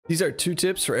These are 2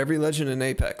 tips for every legend in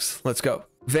Apex. Let's go.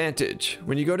 Vantage.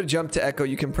 When you go to jump to echo,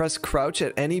 you can press crouch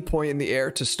at any point in the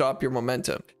air to stop your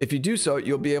momentum. If you do so,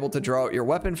 you'll be able to draw out your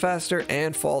weapon faster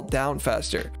and fall down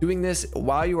faster. Doing this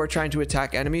while you are trying to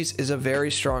attack enemies is a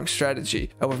very strong strategy.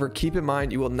 However, keep in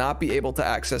mind you will not be able to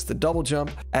access the double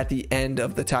jump at the end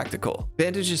of the tactical.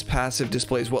 Vantage's passive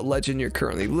displays what legend you're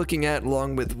currently looking at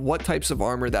along with what types of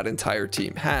armor that entire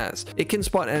team has. It can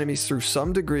spot enemies through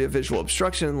some degree of visual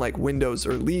obstruction like windows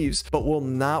or leaves, but will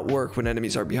not work when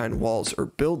enemies are behind walls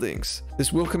or buildings.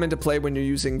 This will come into play when you're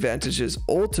using Vantage's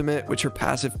ultimate, which her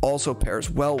passive also pairs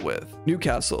well with.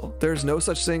 Newcastle. There's no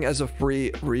such thing as a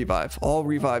free revive. All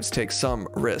revives take some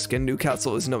risk, and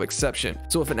Newcastle is no exception.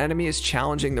 So if an enemy is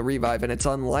challenging the revive and it's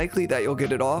unlikely that you'll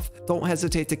get it off, don't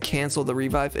hesitate to cancel the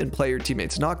revive and play your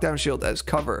teammate's knockdown shield as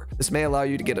cover. This may allow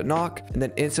you to get a knock and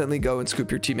then instantly go and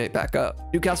scoop your teammate back up.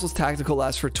 Newcastle's tactical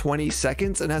lasts for 20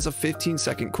 seconds and has a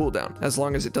 15-second cooldown, as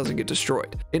long as it doesn't get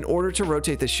destroyed. In order to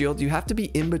rotate the shield, you have to be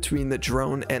in between the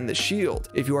drone and the shield.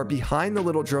 If you are behind the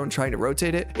little drone trying to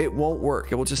rotate it, it won't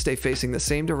work. It will just stay facing the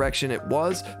same direction it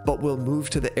was, but will move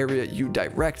to the area you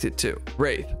direct it to.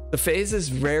 Wraith. The phase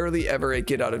is rarely ever a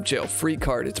get out of jail free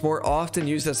card. It's more often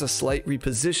used as a slight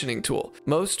repositioning tool.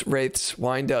 Most Wraiths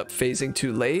wind up phasing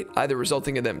too late, either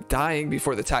resulting in them dying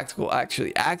before the tactical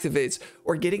actually activates,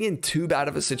 or getting in too bad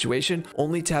of a situation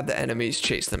only to have the enemies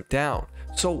chase them down.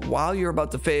 So while you're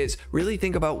about to phase, really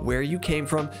think about where you came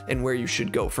from and where you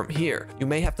should go from here. You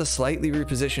may have to slightly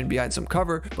reposition behind some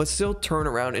cover, but still turn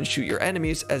around and shoot your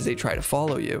enemies as they try to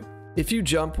follow you. If you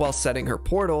jump while setting her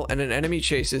portal and an enemy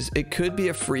chases, it could be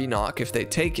a free knock if they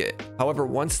take it. However,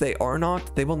 once they are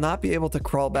knocked, they will not be able to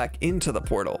crawl back into the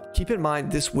portal. Keep in mind,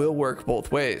 this will work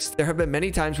both ways. There have been many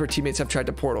times where teammates have tried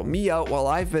to portal me out while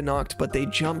I've been knocked, but they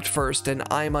jumped first and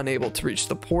I'm unable to reach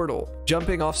the portal.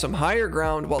 Jumping off some higher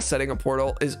ground while setting a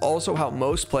portal is also how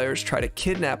most players try to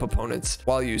kidnap opponents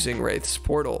while using Wraith's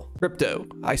portal. Crypto.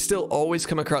 I still always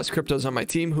come across cryptos on my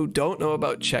team who don't know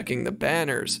about checking the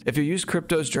banners. If you use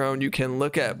Crypto's drone, you can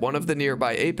look at one of the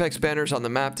nearby Apex banners on the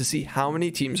map to see how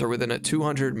many teams are within a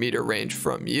 200-meter range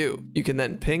from you. You can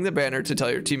then ping the banner to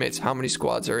tell your teammates how many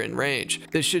squads are in range.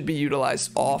 This should be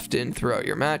utilized often throughout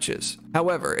your matches.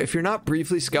 However, if you're not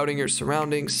briefly scouting your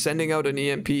surroundings, sending out an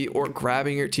EMP, or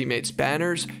grabbing your teammates'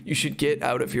 banners, you should get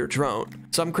out of your drone.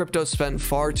 Some cryptos spend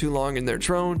far too long in their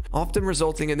drone, often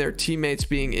resulting in their teammates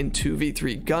being in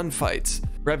 2v3 gunfights.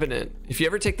 Revenant. If you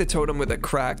ever take the totem with a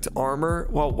cracked armor,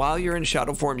 well, while you're in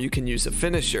shadow form, you can use a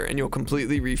finisher and you'll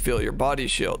completely refill your body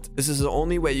shield. This is the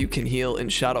only way you can heal in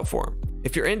shadow form.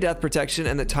 If you're in death protection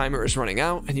and the timer is running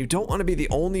out and you don't want to be the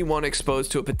only one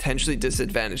exposed to a potentially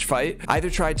disadvantaged fight, either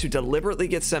try to deliberately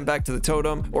get sent back to the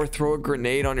totem or throw a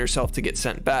grenade on yourself to get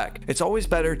sent back. It's always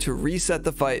better to reset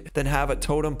the fight than have a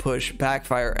totem push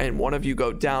backfire and one of you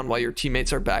go down while your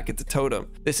teammates are back at the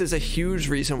totem. This is a huge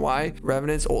reason why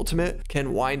Revenant's ultimate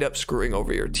can wind up screwing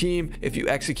over your team if you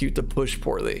execute the push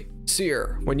poorly.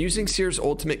 Seer. When using Seer's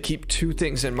ultimate, keep 2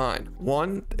 things in mind.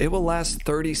 1, it will last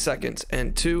 30 seconds,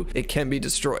 and 2, it can be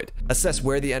destroyed. Assess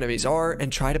where the enemies are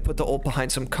and try to put the ult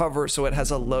behind some cover so it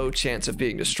has a low chance of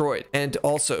being destroyed. And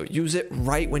also, use it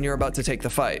right when you're about to take the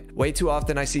fight. Way too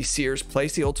often I see Seers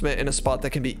place the ultimate in a spot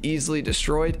that can be easily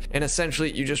destroyed, and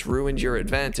essentially you just ruined your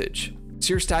advantage.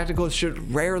 Seer's tactical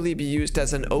should rarely be used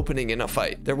as an opening in a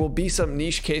fight. There will be some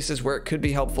niche cases where it could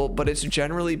be helpful, but it's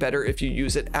generally better if you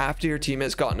use it after your team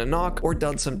has gotten a knock or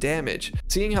done some damage.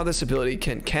 Seeing how this ability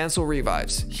can cancel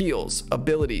revives, heals,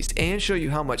 abilities, and show you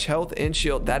how much health and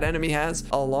shield that enemy has,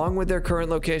 along with their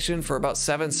current location for about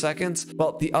 7 seconds,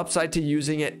 well, the upside to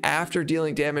using it after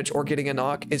dealing damage or getting a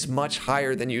knock is much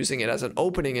higher than using it as an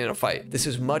opening in a fight. This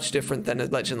is much different than a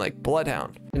legend like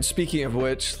Bloodhound. And speaking of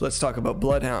which, let's talk about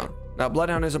Bloodhound. Now,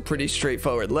 Bloodhound is a pretty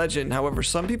straightforward legend, however,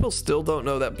 some people still don't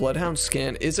know that Bloodhound's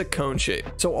scan is a cone shape,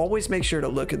 so always make sure to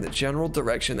look in the general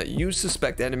direction that you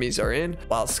suspect enemies are in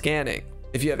while scanning.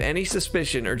 If you have any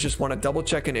suspicion or just want to double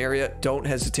check an area, don't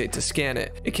hesitate to scan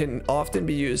it. It can often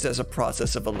be used as a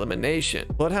process of elimination.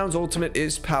 Bloodhound's ultimate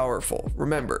is powerful.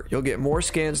 Remember, you'll get more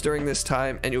scans during this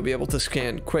time and you'll be able to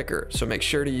scan quicker, so make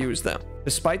sure to use them.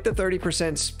 Despite the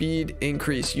 30% speed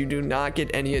increase, you do not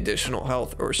get any additional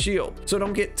health or shield, so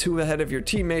don't get too ahead of your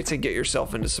teammates and get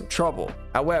yourself into some trouble.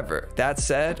 However, that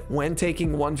said, when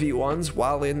taking 1v1s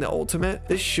while in the ultimate,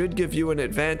 this should give you an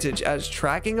advantage, as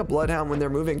tracking a Bloodhound when they're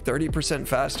moving 30% 50%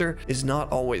 faster is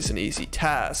not always an easy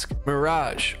task.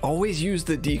 Mirage. Always use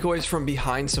the decoys from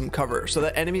behind some cover so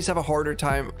that enemies have a harder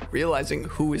time realizing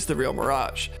who is the real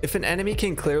Mirage. If an enemy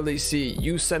can clearly see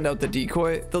you send out the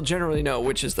decoy, they'll generally know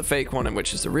which is the fake one and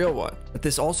which is the real one. But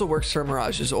this also works for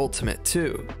Mirage's ultimate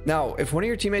too. Now, if one of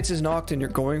your teammates is knocked and you're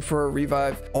going for a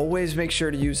revive, always make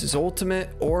sure to use his ultimate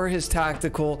or his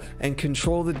tactical and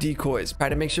control the decoys. Try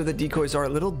to make sure the decoys are a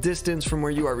little distance from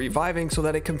where you are reviving so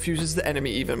that it confuses the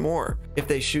enemy even more. If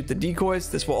they shoot the decoys,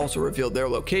 this will also reveal their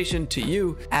location to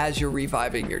you as you're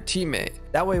reviving your teammate.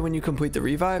 That way, when you complete the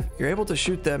revive, you're able to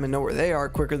shoot them and know where they are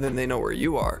quicker than they know where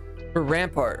you are. For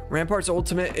Rampart, Rampart's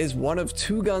ultimate is one of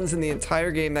 2 guns in the entire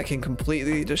game that can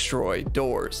completely destroy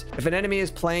doors. If an enemy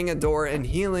is playing a door and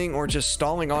healing or just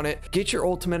stalling on it, get your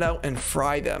ultimate out and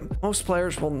fry them. Most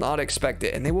players will not expect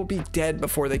it and they will be dead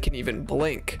before they can even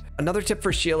blink. Another tip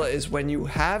for Sheila is when you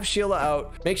have Sheila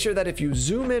out, make sure that if you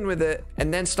zoom in with it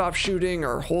and then stop shooting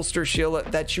or holster Sheila,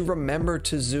 that you remember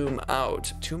to zoom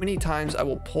out. Too many times I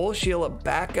will pull Sheila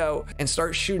back out and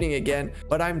start shooting again,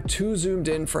 but I'm too zoomed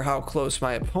in for how close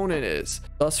my opponent is,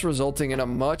 thus resulting in a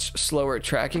much slower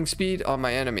tracking speed on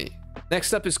my enemy.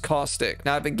 Next up is Caustic.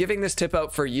 Now, I've been giving this tip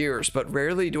out for years, but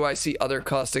rarely do I see other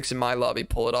Caustics in my lobby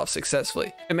pull it off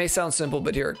successfully. It may sound simple,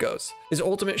 but here it goes. His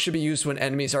ultimate should be used when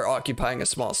enemies are occupying a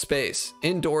small space,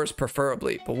 indoors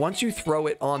preferably, but once you throw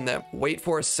it on them, wait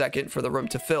for a second for the room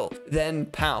to fill, then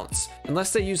pounce.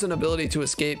 Unless they use an ability to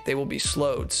escape, they will be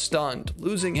slowed, stunned,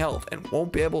 losing health, and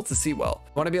won't be able to see well.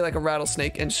 You want to be like a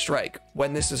rattlesnake and strike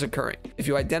when this is occurring. If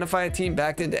you identify a team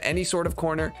backed into any sort of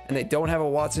corner and they don't have a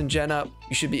Watson gen up,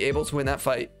 you should be able to win that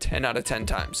fight 10 out of 10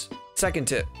 times. Second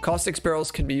tip, Caustic's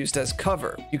barrels can be used as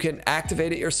cover. You can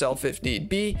activate it yourself if need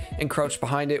be and crouch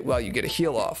behind it while you get a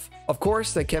heal off. Of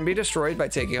course, they can be destroyed by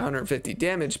taking 150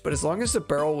 damage, but as long as the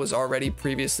barrel was already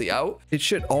previously out, it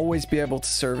should always be able to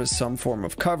serve as some form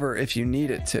of cover if you need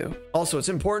it to. Also, it's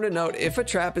important to note if a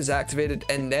trap is activated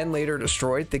and then later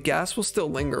destroyed, the gas will still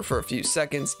linger for a few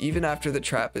seconds even after the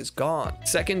trap is gone.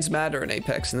 Seconds matter in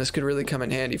Apex, and this could really come in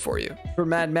handy for you. For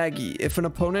Mad Maggie, if an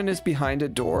opponent is behind a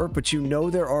door, but you know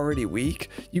they're already weak,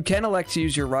 you can elect to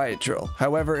use your riot drill.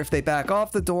 However, if they back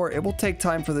off the door, it will take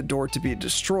time for the door to be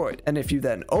destroyed. And if you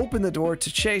then open the door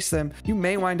to chase them, you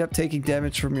may wind up taking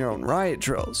damage from your own riot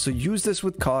drill. So use this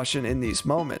with caution in these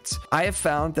moments. I have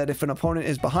found that if an opponent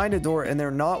is behind a door and they're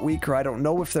not weak, or I don't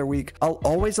know if they're weak, I'll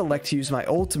always elect to use my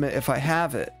ultimate if I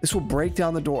have it. This will break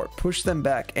down the door, push them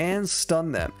back, and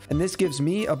stun them. And this gives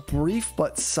me a brief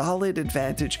but solid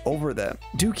advantage over them.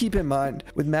 Do keep in mind,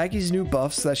 with Maggie's new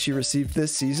buffs that she received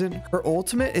this season, her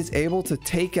ultimate is able to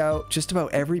take out just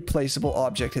about every placeable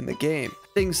object in the game.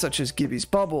 Things such as Gibby's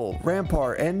Bubble,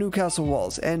 Rampart, and Newcastle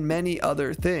Walls, and many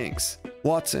other things.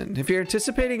 Watson, if you're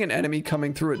anticipating an enemy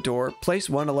coming through a door, place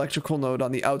one electrical node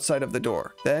on the outside of the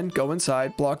door. Then go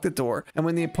inside, block the door, and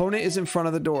when the opponent is in front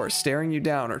of the door, staring you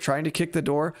down or trying to kick the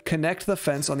door, connect the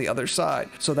fence on the other side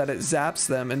so that it zaps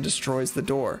them and destroys the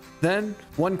door. Then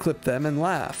one clip them and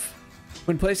laugh.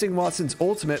 When placing Watson's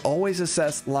ultimate, always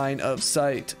assess line of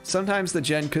sight. Sometimes the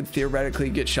gen could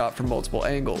theoretically get shot from multiple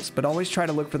angles, but always try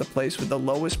to look for the place with the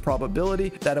lowest probability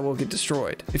that it will get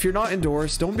destroyed. If you're not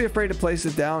indoors, don't be afraid to place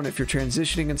it down if you're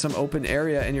transitioning in some open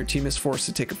area and your team is forced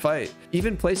to take a fight.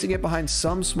 Even placing it behind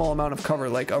some small amount of cover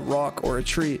like a rock or a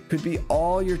tree could be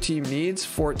all your team needs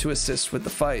for it to assist with the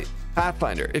fight.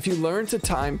 Pathfinder, if you learn to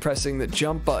time pressing the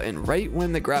jump button right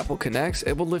when the grapple connects,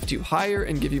 it will lift you higher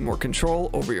and give you more control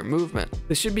over your movement.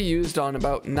 This should be used on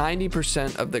about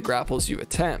 90% of the grapples you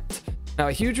attempt. Now,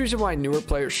 a huge reason why newer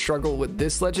players struggle with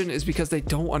this legend is because they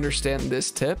don't understand this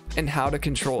tip and how to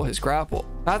control his grapple.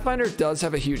 Pathfinder does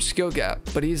have a huge skill gap,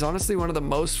 but he's honestly one of the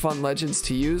most fun legends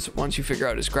to use once you figure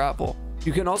out his grapple.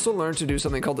 You can also learn to do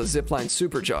something called a zipline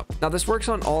super jump. Now, this works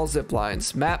on all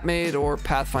ziplines, map made or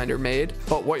Pathfinder made,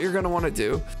 but what you're going to want to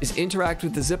do is interact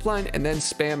with the zipline and then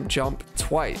spam jump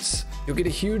twice. You'll get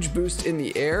a huge boost in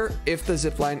the air if the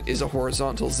zipline is a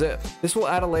horizontal zip. This will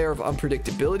add a layer of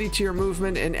unpredictability to your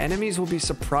movement, and enemies will be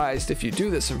surprised if you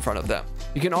do this in front of them.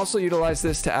 You can also utilize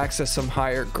this to access some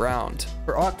higher ground.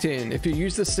 For Octane, if you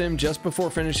use the stim just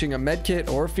before finishing a medkit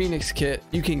or Phoenix kit,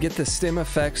 you can get the stim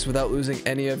effects without losing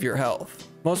any of your health.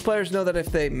 Most players know that if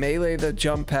they melee the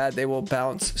jump pad, they will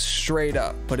bounce straight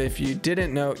up. But if you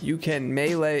didn't know, you can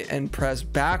melee and press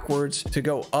backwards to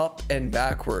go up and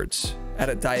backwards. at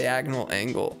a diagonal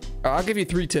angle. I'll give you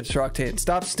 3 tips for Octane.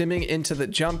 Stop stimming into the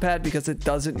jump pad because it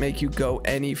doesn't make you go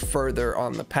any further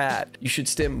on the pad. You should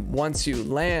stim once you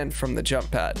land from the jump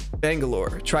pad.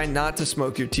 Bangalore, try not to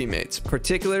smoke your teammates,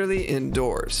 particularly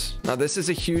indoors. Now this is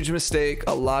a huge mistake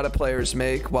a lot of players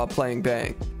make while playing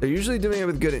Bang. They're usually doing it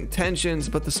with good intentions,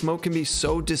 but the smoke can be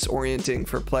so disorienting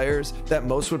for players that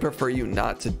most would prefer you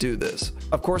not to do this.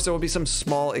 Of course, there will be some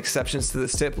small exceptions to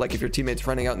this tip, like if your teammate's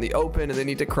running out in the open and they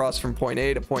need to cross from point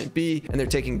A to point B and they're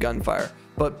taking gunfire.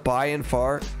 But by and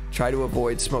far, try to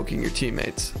avoid smoking your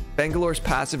teammates. Bangalore's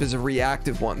passive is a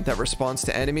reactive one that responds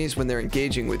to enemies when they're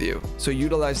engaging with you, so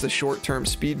utilize the short-term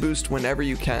speed boost whenever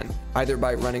you can, either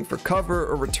by running for cover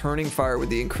or returning fire with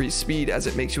the increased speed as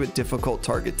it makes you a difficult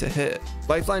target to hit.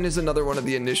 Lifeline is another one of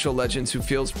the initial legends who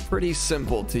feels pretty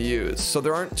simple to use, so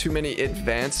there aren't too many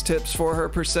advanced tips for her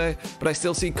per se, but I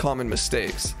still see common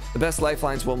mistakes. The best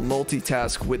lifelines will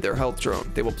multitask with their health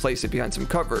drone. They will place it behind some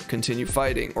cover, continue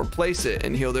fighting, or place it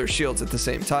and heal their shields at the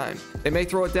same time. They may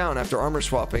throw it down after armor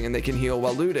swapping and they can heal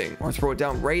while looting, or throw it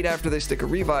down right after they stick a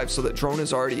revive so that drone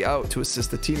is already out to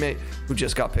assist the teammate who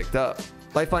just got picked up.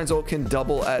 Lifeline's ult can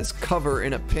double as cover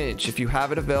in a pinch. If you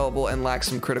have it available and lack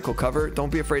some critical cover,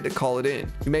 don't be afraid to call it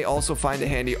in. You may also find a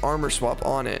handy armor swap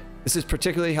on it. This is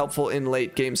particularly helpful in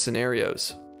late game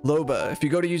scenarios. Loba, if you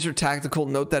go to use your tactical,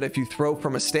 note that if you throw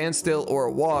from a standstill or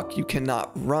a walk, you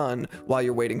cannot run while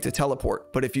you're waiting to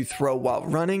teleport. But if you throw while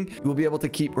running, you will be able to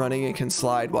keep running and can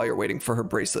slide while you're waiting for her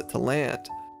bracelet to land.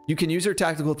 You can use your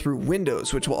tactical through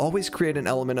windows, which will always create an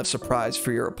element of surprise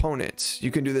for your opponents.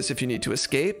 You can do this if you need to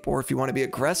escape or if you want to be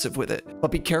aggressive with it. But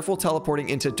be careful teleporting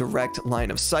into direct line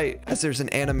of sight, as there's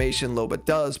an animation Loba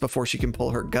does before she can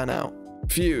pull her gun out.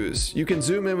 Fuse. You can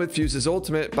zoom in with Fuse's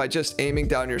ultimate by just aiming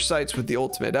down your sights with the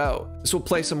ultimate out. This will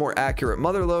place a more accurate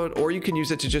mother load, or you can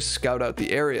use it to just scout out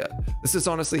the area. This has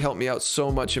honestly helped me out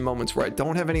so much in moments where I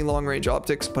don't have any long range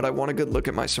optics, but I want a good look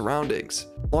at my surroundings.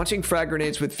 Launching frag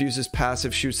grenades with Fuse's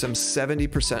passive shoots them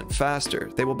 70% faster.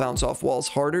 They will bounce off walls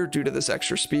harder due to this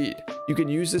extra speed. You can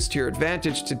use this to your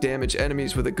advantage to damage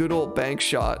enemies with a good old bank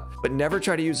shot, but never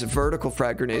try to use vertical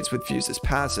frag grenades with Fuse's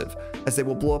passive, as they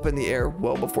will blow up in the air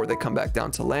well before they come back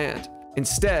down to land.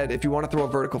 Instead, if you want to throw a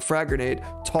vertical frag grenade,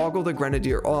 toggle the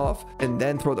grenadier off and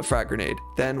then throw the frag grenade.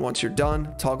 Then once you're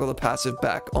done, toggle the passive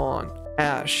back on.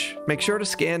 Ash. Make sure to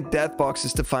scan death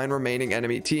boxes to find remaining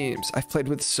enemy teams. I've played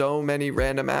with so many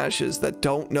random Ashes that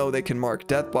don't know they can mark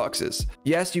death boxes.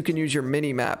 Yes, you can use your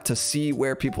mini map to see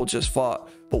where people just fought,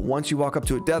 but once you walk up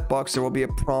to a death box, there will be a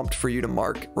prompt for you to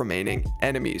mark remaining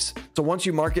enemies. So once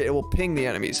you mark it, it will ping the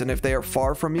enemies, and if they are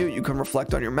far from you, you can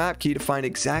reflect on your map key to find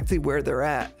exactly where they're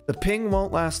at. The ping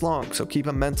won't last long, so keep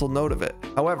a mental note of it.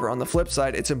 However, on the flip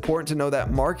side, it's important to know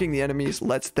that marking the enemies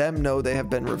lets them know they have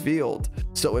been revealed.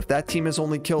 So if that team has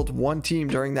only killed one team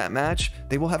during that match,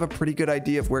 they will have a pretty good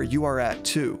idea of where you are at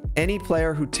too. Any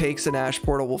player who takes an Ash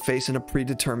portal will face in a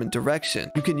predetermined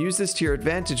direction. You can use this to your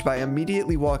advantage by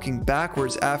immediately walking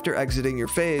backwards after exiting your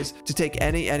phase to take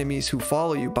any enemies who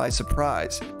follow you by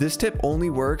surprise. This tip only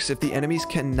works if the enemies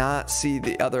cannot see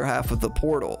the other half of the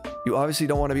portal. You obviously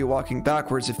don't want to be walking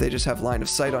backwards if they just have line of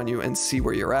sight on you and see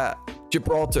where you're at.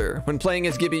 Gibraltar. When playing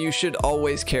as Gibby, you should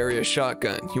always carry a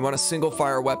shotgun. You want a single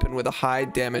fire weapon with a high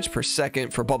damage per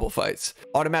second for bubble fights.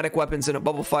 Automatic weapons in a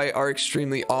bubble fight are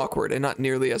extremely awkward and not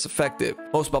nearly as effective.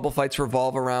 Most bubble fights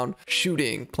revolve around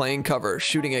shooting, playing cover,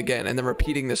 shooting again, and then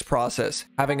repeating this process.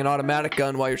 Having an automatic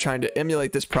gun while you're trying to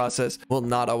emulate this process will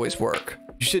not always work.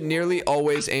 You should nearly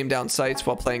always aim down sights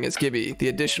while playing as Gibby. The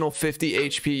additional 50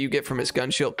 HP you get from his gun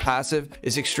shield passive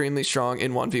is extremely strong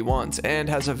in 1v1s and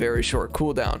has a very short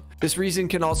cooldown. This reason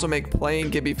can also make playing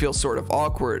Gibby feel sort of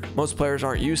awkward. Most players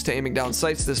aren't used to aiming down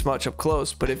sights this much up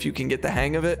close, but if you can get the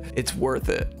hang of it, it's worth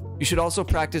it. You should also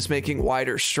practice making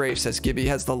wider strafes, as Gibby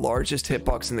has the largest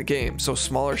hitbox in the game, so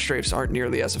smaller strafes aren't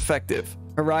nearly as effective.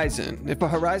 Horizon. If a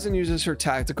Horizon uses her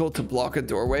tactical to block a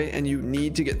doorway and you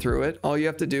need to get through it, all you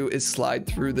have to do is slide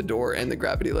through the door and the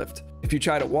gravity lift. If you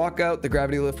try to walk out, the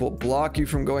gravity lift will block you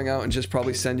from going out and just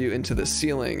probably send you into the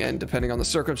ceiling, and depending on the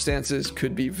circumstances,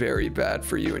 could be very bad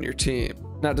for you and your team.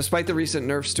 Now, despite the recent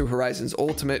nerfs to Horizon's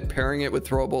ultimate, pairing it with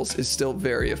throwables is still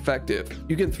very effective.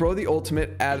 You can throw the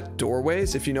ultimate at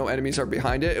doorways. If you know enemies are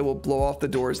behind it, it will blow off the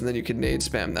doors and then you can nade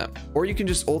spam them. Or you can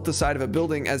just ult the side of a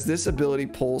building, as this ability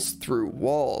pulls through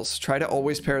walls. Try to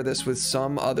always pair this with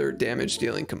some other damage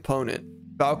dealing component.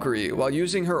 Valkyrie. While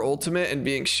using her ultimate and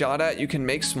being shot at, you can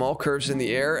make small curves in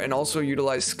the air and also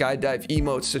utilize skydive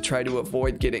emotes to try to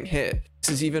avoid getting hit.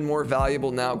 This is even more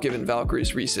valuable now given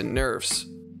Valkyrie's recent nerfs.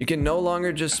 You can no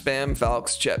longer just spam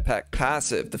Valk's jetpack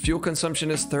passive. The fuel consumption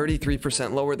is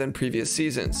 33% lower than previous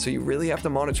seasons, so you really have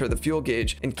to monitor the fuel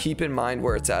gauge and keep in mind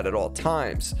where it's at all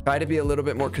times. Try to be a little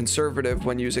bit more conservative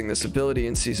when using this ability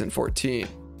in Season 14.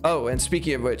 Oh, and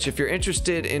speaking of which, if you're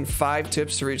interested in 5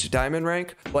 tips to reach diamond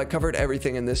rank, well, I covered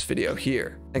everything in this video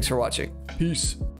here. Thanks for watching. Peace.